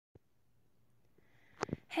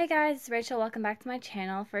Hey guys, it's Rachel. Welcome back to my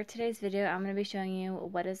channel. For today's video, I'm going to be showing you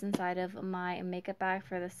what is inside of my makeup bag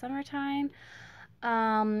for the summertime.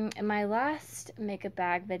 In my last makeup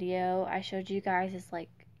bag video, I showed you guys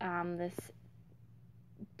this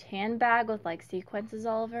tan bag with like sequences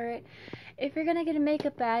all over it. If you're going to get a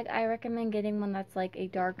makeup bag, I recommend getting one that's like a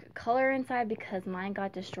dark color inside because mine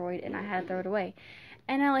got destroyed and I had to throw it away.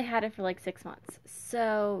 And I only had it for like 6 months.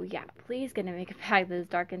 So yeah, please get a makeup bag that is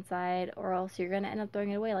dark inside or else you're going to end up throwing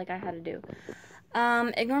it away like I had to do.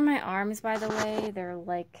 Ignore my arms, by the way. They're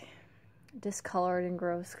like discolored and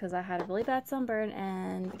gross because I had a really bad sunburn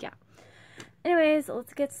and yeah. Anyways,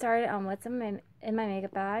 let's get started on what's in my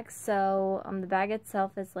makeup bag. So the bag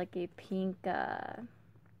itself is like a pink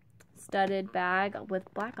studded bag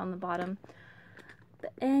with black on the bottom.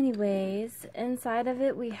 But anyways, inside of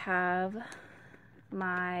it we have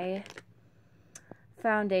my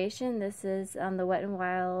foundation. This is the Wet n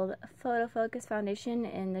Wild Photo Focus foundation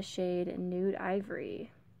in the shade Nude Ivory.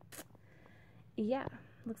 Yeah,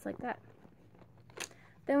 looks like that.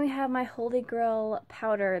 Then we have my Holy Grail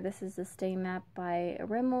powder. This is the Stay Matte by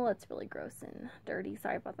Rimmel. It's really gross and dirty.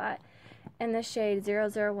 Sorry about that. In the shade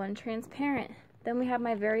 001 Transparent. Then we have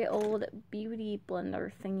my very old beauty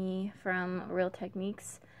blender thingy from Real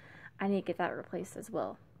Techniques. I need to get that replaced as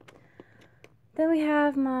well. Then we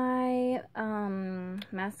have my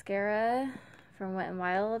mascara from Wet n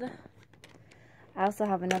Wild. I also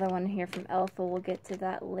have another one here from e.l.f., but we'll get to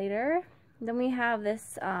that later. Then we have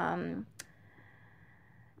this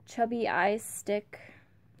chubby eye stick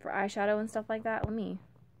for eyeshadow and stuff like that. Let me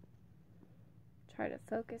try to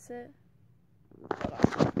focus it. Hold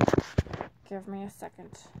on. Give me a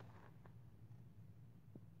second.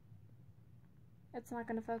 It's not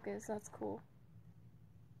going to focus. That's cool.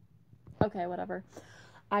 Okay, whatever.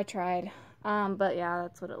 I tried. But yeah,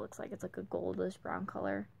 that's what it looks like. It's like a goldish brown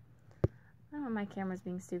color. I don't know, my camera's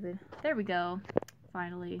being stupid. There we go.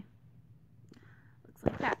 Finally. Looks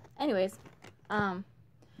like that. Anyways,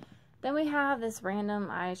 then we have this random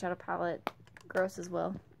eyeshadow palette. Gross as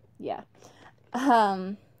well. Yeah.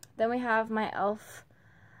 Then we have my e.l.f.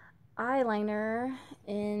 eyeliner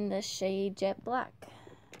in the shade Jet Black.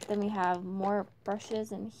 Then we have more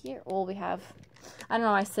brushes in here. Well, we have, I don't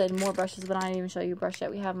know, I said more brushes, but I didn't even show you brush yet.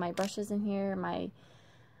 We have my brushes in here, my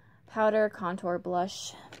powder, contour,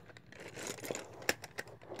 blush.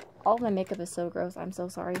 All of my makeup is so gross. I'm so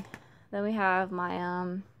sorry. Then we have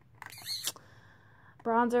my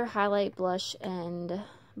bronzer, highlight, blush, and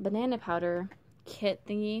banana powder kit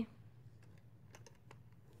thingy.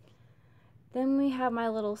 Then we have my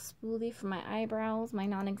little spoolie for my eyebrows, my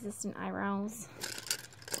non-existent eyebrows.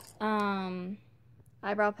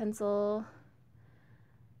 Eyebrow pencil,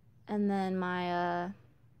 and then my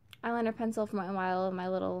eyeliner pencil from Wet n Wild, my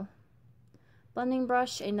little blending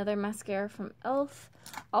brush, another mascara from e.l.f.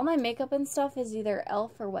 All my makeup and stuff is either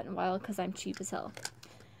e.l.f. or Wet n Wild because I'm cheap as hell.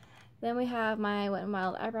 Then we have my Wet n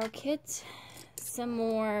Wild eyebrow kit, some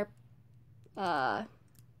more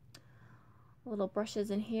little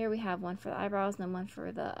brushes in here. We have one for the eyebrows and then one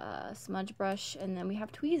for the smudge brush, and then we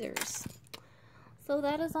have tweezers. So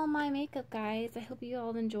that is all my makeup, guys. I hope you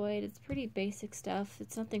all enjoyed. It's pretty basic stuff.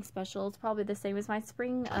 It's nothing special. It's probably the same as my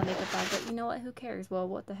spring makeup bag, but you know what? Who cares? Well,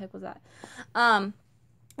 what the heck was that?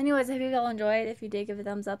 Anyways, I hope you all enjoyed. If you did, give it a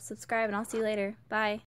thumbs up, subscribe, and I'll see you later. Bye.